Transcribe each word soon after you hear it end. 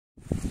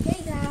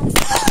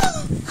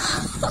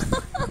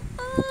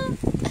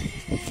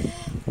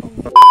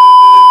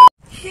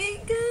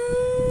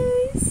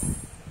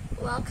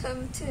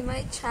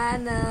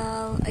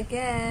channel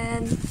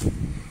again.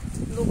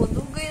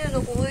 Lukod-lugay na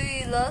ako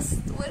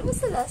when was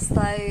the last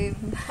time?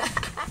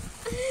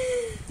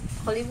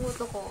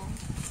 Kalimuto ko.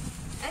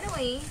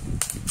 Anyway,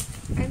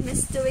 I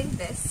miss doing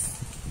this.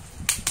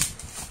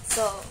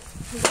 So,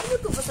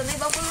 nagbuto pa sa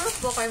naibabulot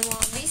ko kay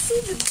mga busy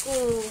jud ko.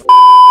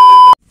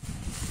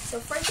 So,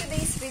 for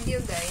today's video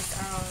guys,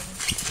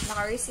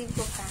 naka-receive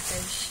ko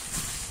package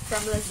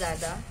from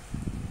Lazada.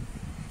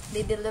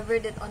 They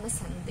delivered it on a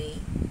Sunday.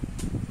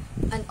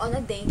 And on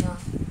a day na,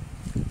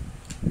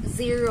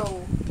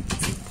 zero.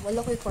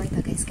 Wala ko'y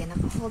kwarta guys, kaya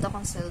naka-hold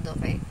akong sweldo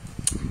kay.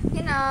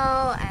 You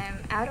know,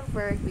 I'm out of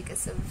work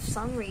because of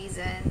some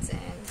reasons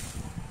and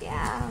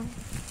yeah,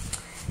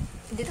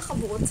 hindi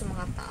nakabuot sa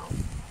mga tao.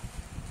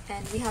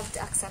 And we have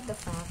to accept the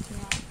fact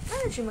na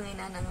ano siya mga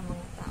inana ng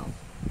mga tao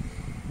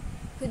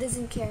who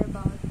doesn't care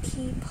about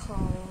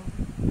people.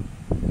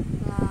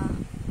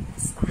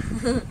 Basta.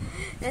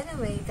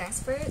 Anyway,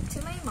 thanks to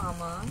my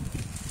mama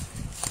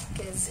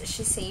because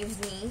she saved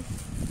me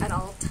at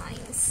all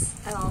times,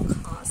 at all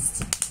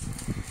costs.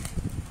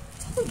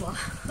 Diba?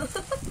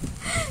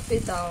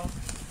 Ito.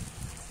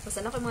 Basta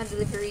na ko yung mga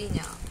delivery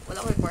niya.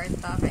 Wala ko yung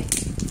kwarta kay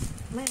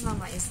my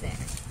mama is there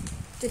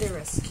to the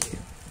rescue.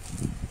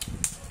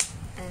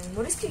 And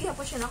mo-rescue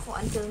po siya na ako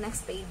until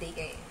next payday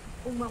kay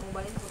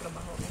balik ako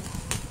trabaho. And,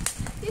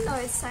 you know,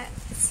 it's sad.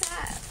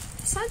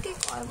 Sad kay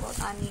ko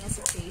about ani nga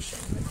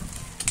situation.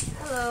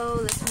 Hello,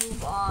 let's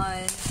move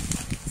on.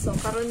 So,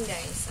 karon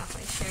guys, ako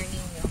i-share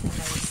ninyo kung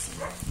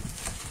na-receive.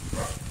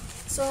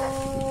 So,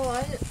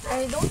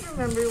 I don't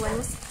remember when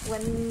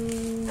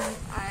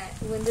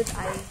did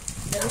I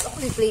ganun ako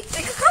ni-play.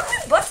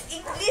 Kakapin ba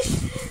English?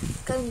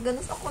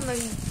 Ganun ako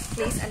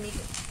nag-place ani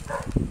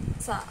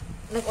sa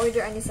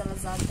nag-order ani sa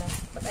Lazada.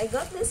 But I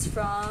got this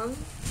from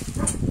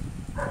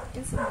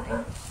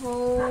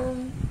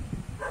Home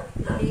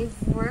Live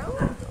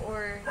World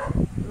or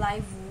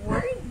Live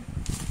Word.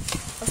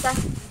 Basta,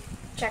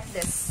 check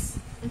this.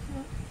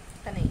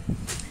 Kanay.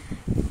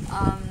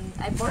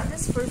 I bought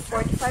this for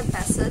 45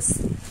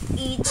 pesos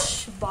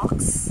each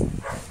box.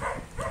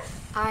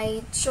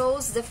 I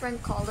chose different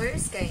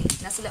colors kay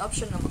nasa la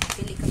option na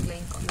makapili kag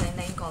line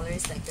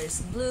colors like there's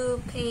blue,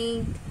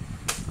 pink,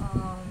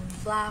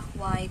 black,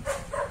 white.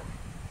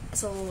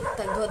 So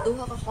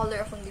tagduha ka color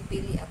akong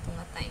gipili ato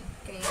nga time.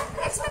 Kay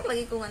expect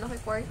lagi ko nga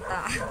kay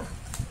kwarta.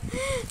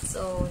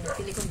 So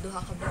napili ko duha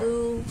ka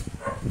blue,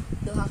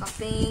 duha ka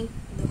pink,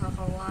 duha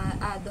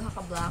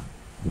ka black.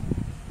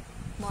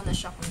 Mo na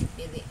siya kung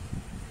gipili.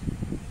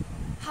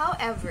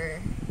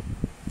 However,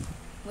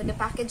 when the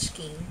package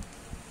came,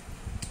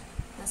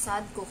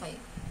 nasad ko kay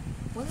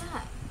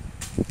wala.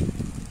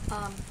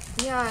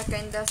 Yeah,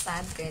 kinda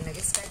sad kay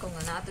nag-expect ko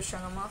nga nato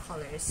siya nga mga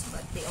colors,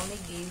 but they only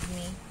gave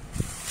me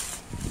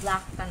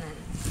black tanan.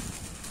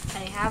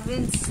 I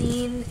haven't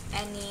seen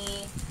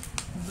any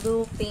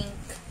blue, pink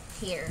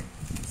here.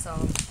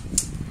 So,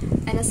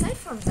 and aside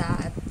from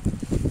that,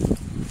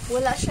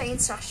 wala siya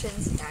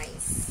instructions,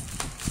 guys.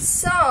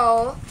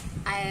 So,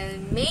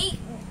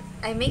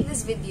 I make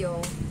this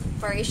video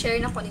para i-share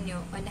na ko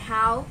ninyo on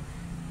how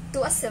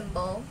to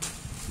assemble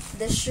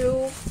the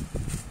shoe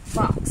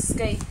box.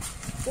 Kay,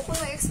 kung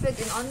na-expect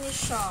in on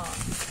siya,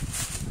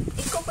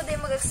 ikaw pa din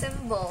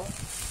mag-assemble.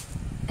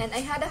 And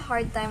I had a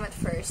hard time at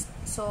first.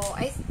 So,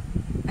 I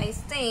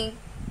think,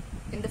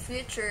 in the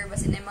future,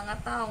 basta na yung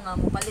mga tao nga,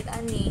 mapalit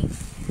ani.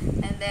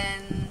 And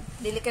then,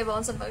 dili kayo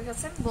ba sa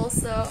pag-assemble.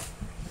 So,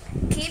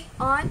 keep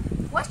on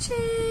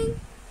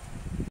watching!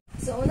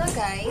 So, una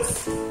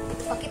guys,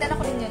 pakita na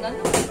ko ninyo na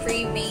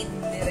pre-made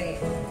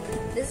dire.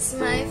 This is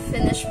my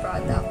finished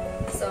product.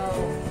 So,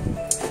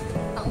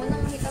 ang unang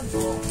makita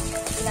ko,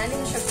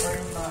 ilalim siya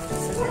forma.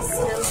 So, this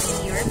will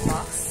be your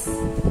box.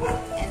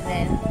 And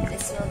then,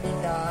 this will be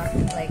the,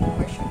 like,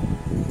 portion.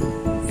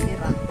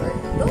 Sira. Or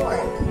the door.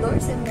 The door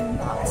is in the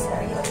box,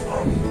 right?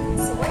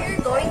 So, what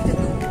you're going to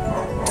do,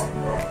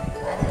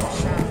 ano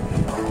siya?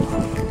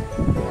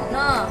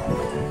 Ano?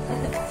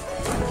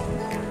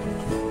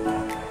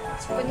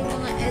 So, pwede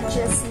mga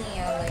edges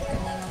niya, like,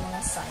 kanina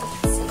mga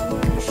sides.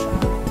 Siguro siya.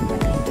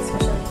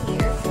 Especially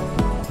here.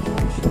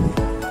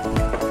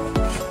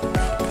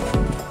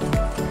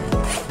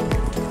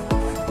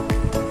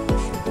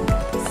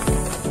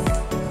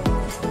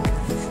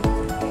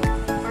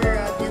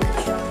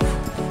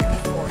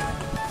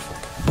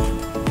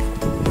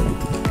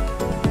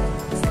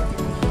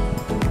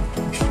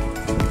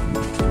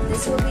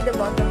 This will be the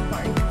bottom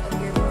part of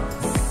your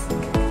box.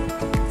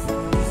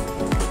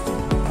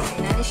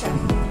 Ayan na siya.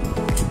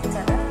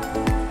 Tada!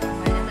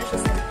 Ayan na siya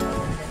sa likod.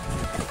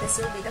 This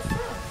will be the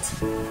front.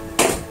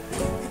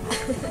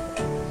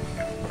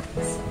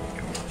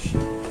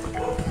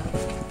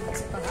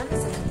 Kasi pang ano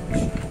sa ganun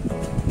siya.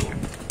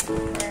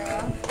 Pero,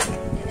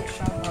 hindi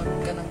siya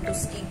mag-ganang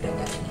tusig na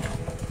ganun niya.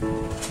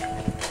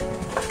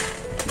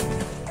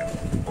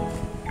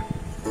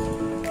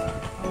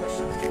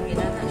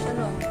 Ginana siya,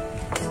 no?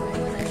 So,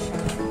 yun na siya.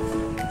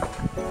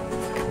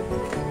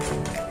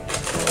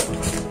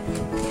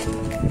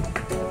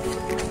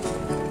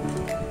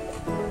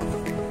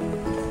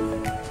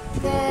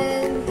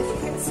 Then, if you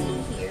can see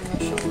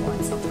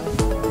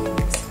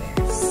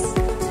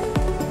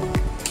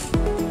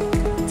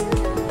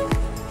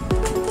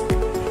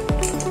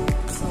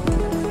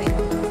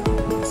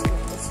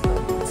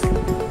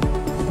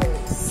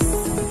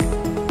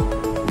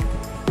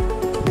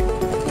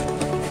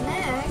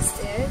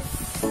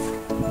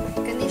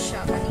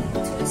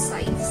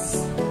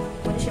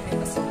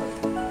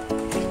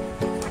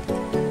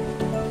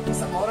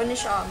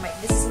siya,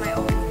 this is my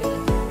own way.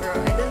 Pero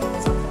I don't know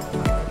sa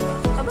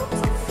kabang ko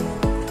sa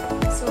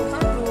so,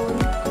 karoon,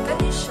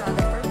 kani siya,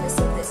 the purpose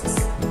of this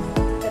is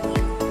kani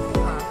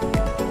buha.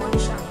 Muna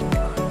siya ang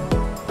iba.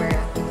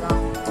 Para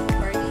locked.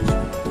 Para di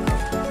siya.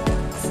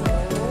 So,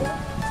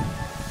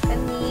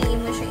 kani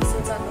mo siya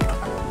isod sa ito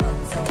kakalupad.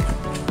 So,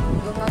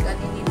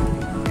 gumagani nila.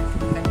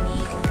 Kani,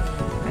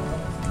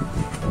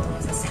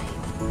 itong sa side.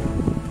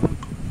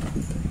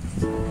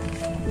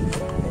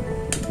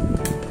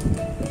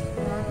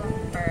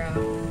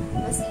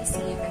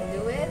 Easy, you can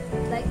do it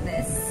like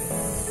this.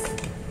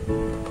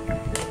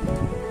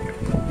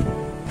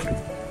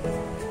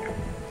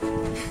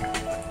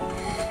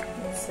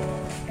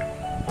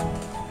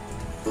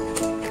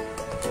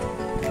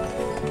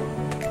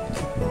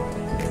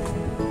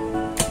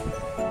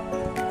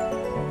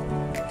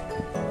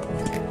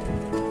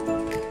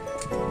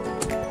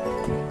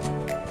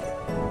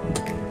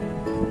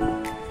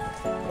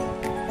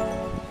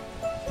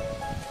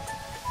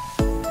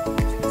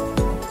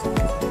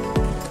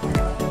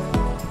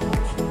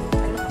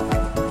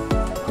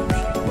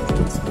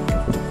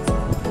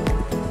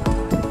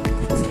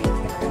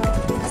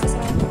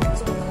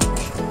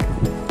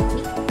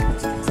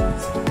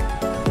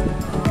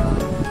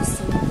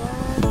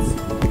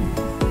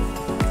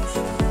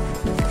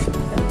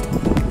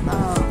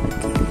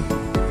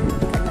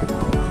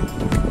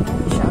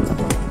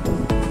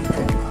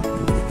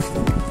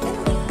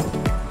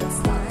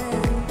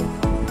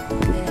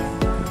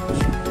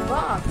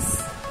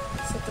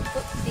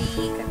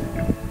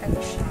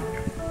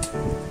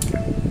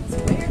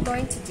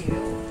 To do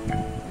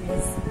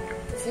is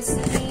just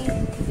see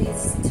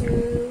these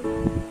two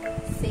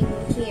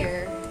things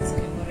here. So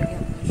I'm already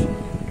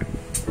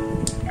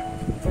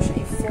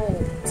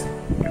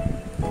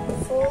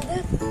fold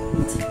it,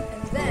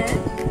 and then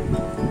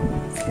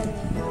it's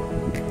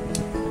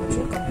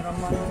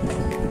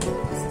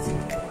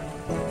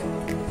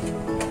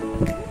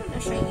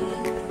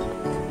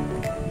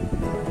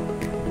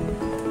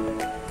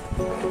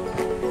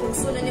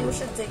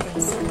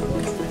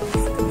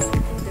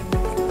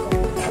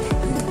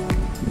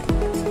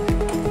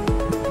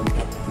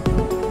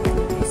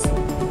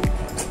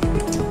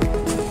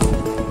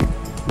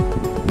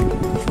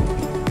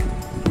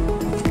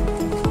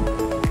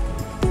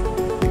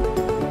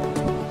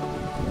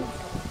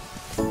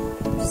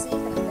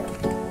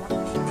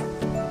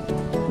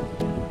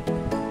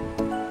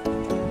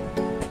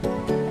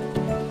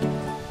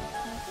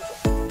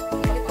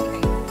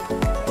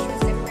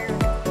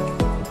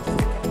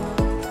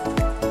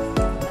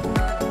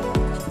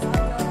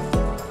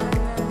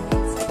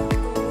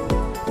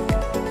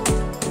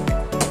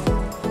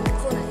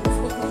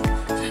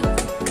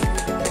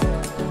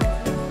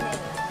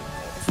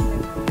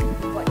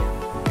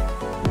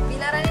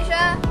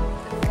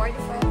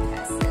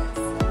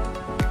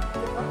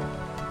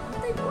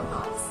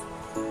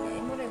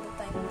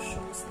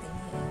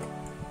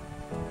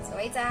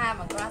Wait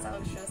mag-cross ako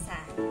shoes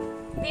ha.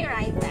 Be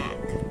right back.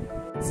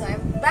 So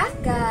I'm back,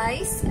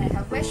 guys. I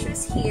have my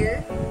shoes here.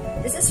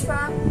 This is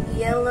from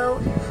Yellow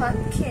Hot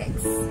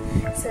Kicks.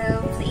 So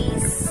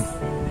please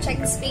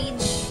check this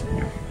page.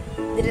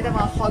 Dito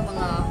mga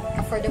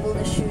affordable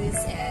na shoes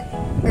and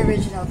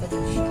original pa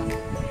din siya.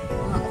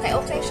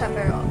 Okay siya,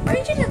 pero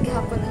original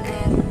gihapon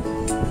and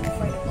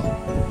affordable.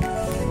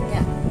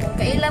 Yeah. Kung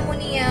kailan mo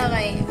niya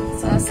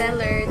sa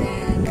seller,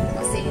 then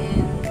kasi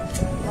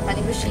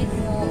makanegotiate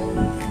mo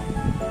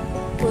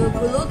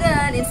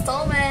hulugan,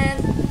 installment.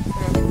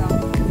 Pero bitaw,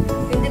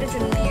 hindi rin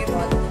siya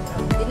niliwan.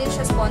 Hindi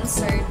siya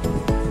sponsored.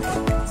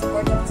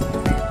 Support mo sa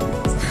mga.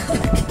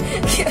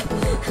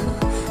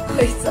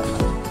 Wait, so.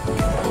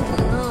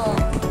 Ano?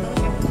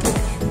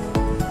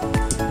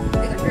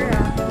 Hindi ko sure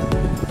ha.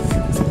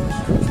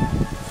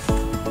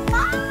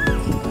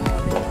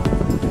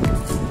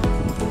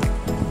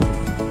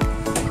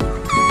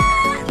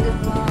 Good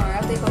more.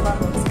 After ito ba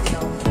ako sa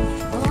bitaw?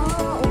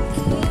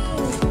 Okay.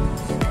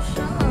 Ito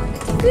siya.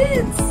 It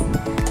fits.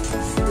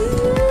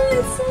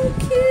 It's so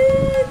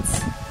cute.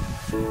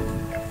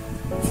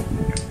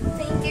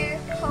 Thank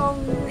you,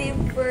 Homely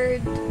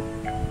Bird.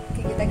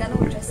 Kikita ka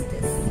ng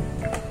justice.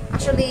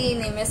 Actually,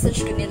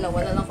 ni-message ko nila.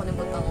 Wala lang ko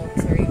nabutang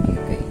sa review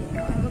kay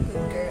I'm a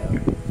good girl.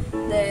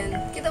 Then,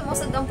 kita mo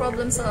sad ang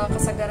problem sa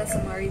kasagaran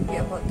sa mga review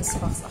about this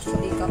box.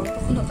 Actually, karoon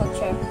pa ko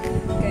naka-check.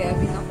 Kaya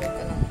binako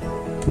ka lang.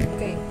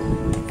 Okay.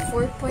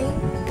 4.9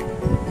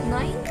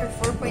 or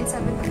 4.7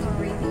 ang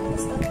rating.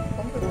 Basta,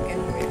 comfort ka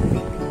ng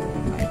rating.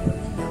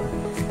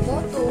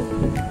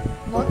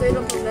 Moto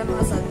yung problema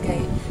kasad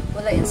kay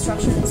wala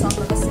instructions on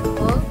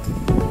pagka-simple.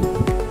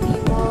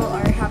 People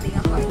are having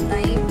a hard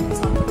time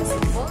sa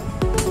pagka-simple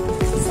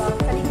sa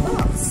kaning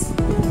box.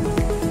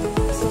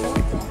 So,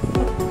 moto.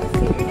 I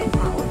figured it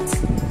out.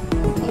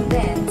 And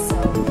then, so,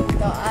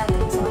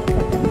 doon sa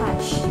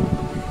pagka-patch.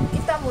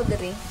 Kita mo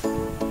diri.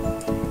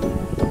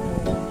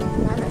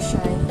 Nana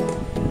siya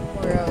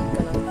world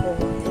ka ng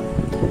code.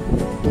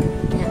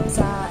 Yan.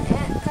 Sa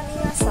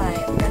kanina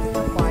side,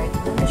 kanina part,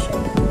 nana siya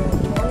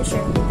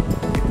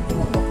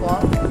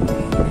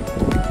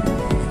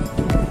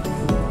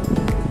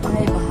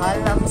ay,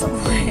 bahala ko sa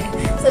buhay.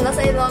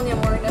 lang niya,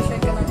 more na siya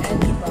ka ng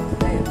edge back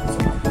tayo.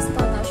 So,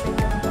 basta na siya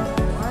ka ng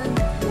kakuan.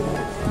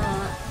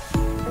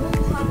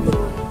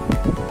 Hapon,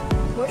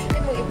 more siya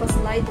din mo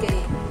ipa-slide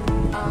kay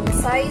ang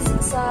size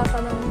sa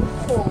kanang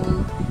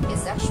hole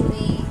is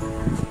actually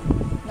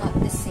not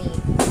the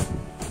same.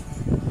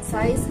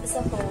 Size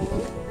sa hole,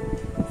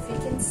 if you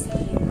can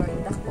see, or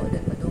dako,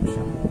 then madong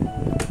siya mo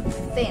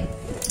thin.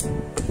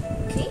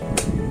 Okay?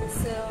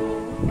 So,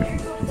 what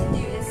you're going to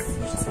do is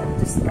you just have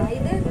to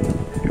slide it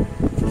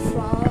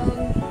from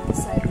the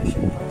side mo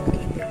siya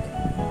propagated.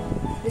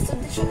 Lisod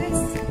na siya, guys.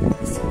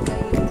 Lisod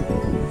kayo.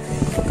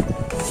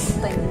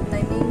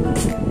 Timing.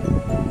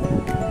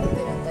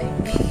 Pero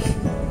timing.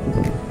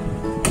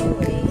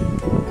 Anyway.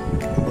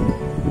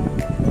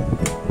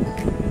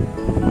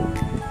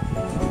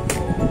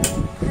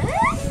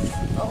 Huh?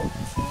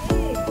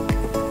 Okay.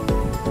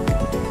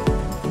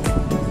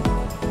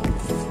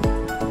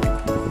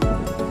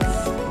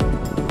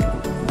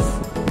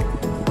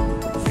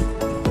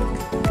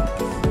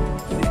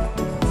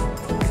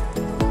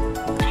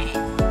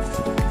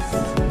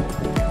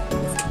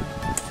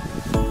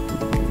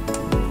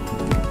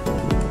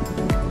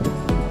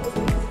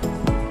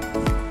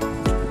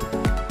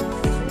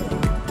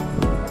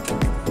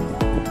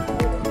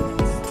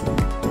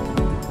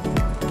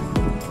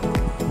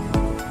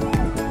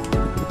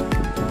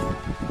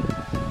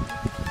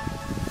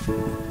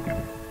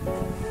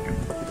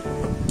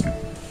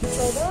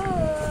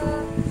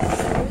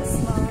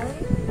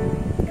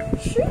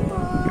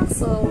 Shoebox!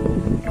 So,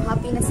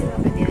 happy na sila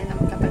pwede na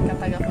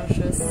magkatag-katag akong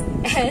shoes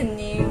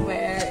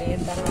anywhere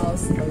in the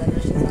house. Wala na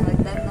siya sa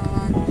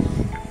hagdanan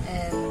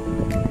and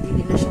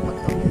hindi na siya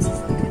magtawin sa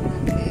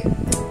sakyanan kaya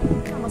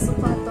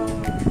masupa itong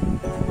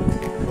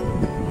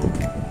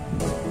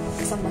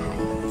isang bahay.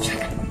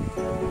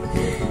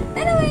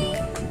 Anyway,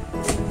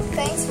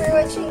 thanks for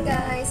watching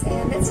guys,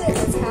 and that's it.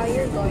 That's how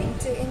you're going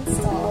to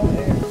install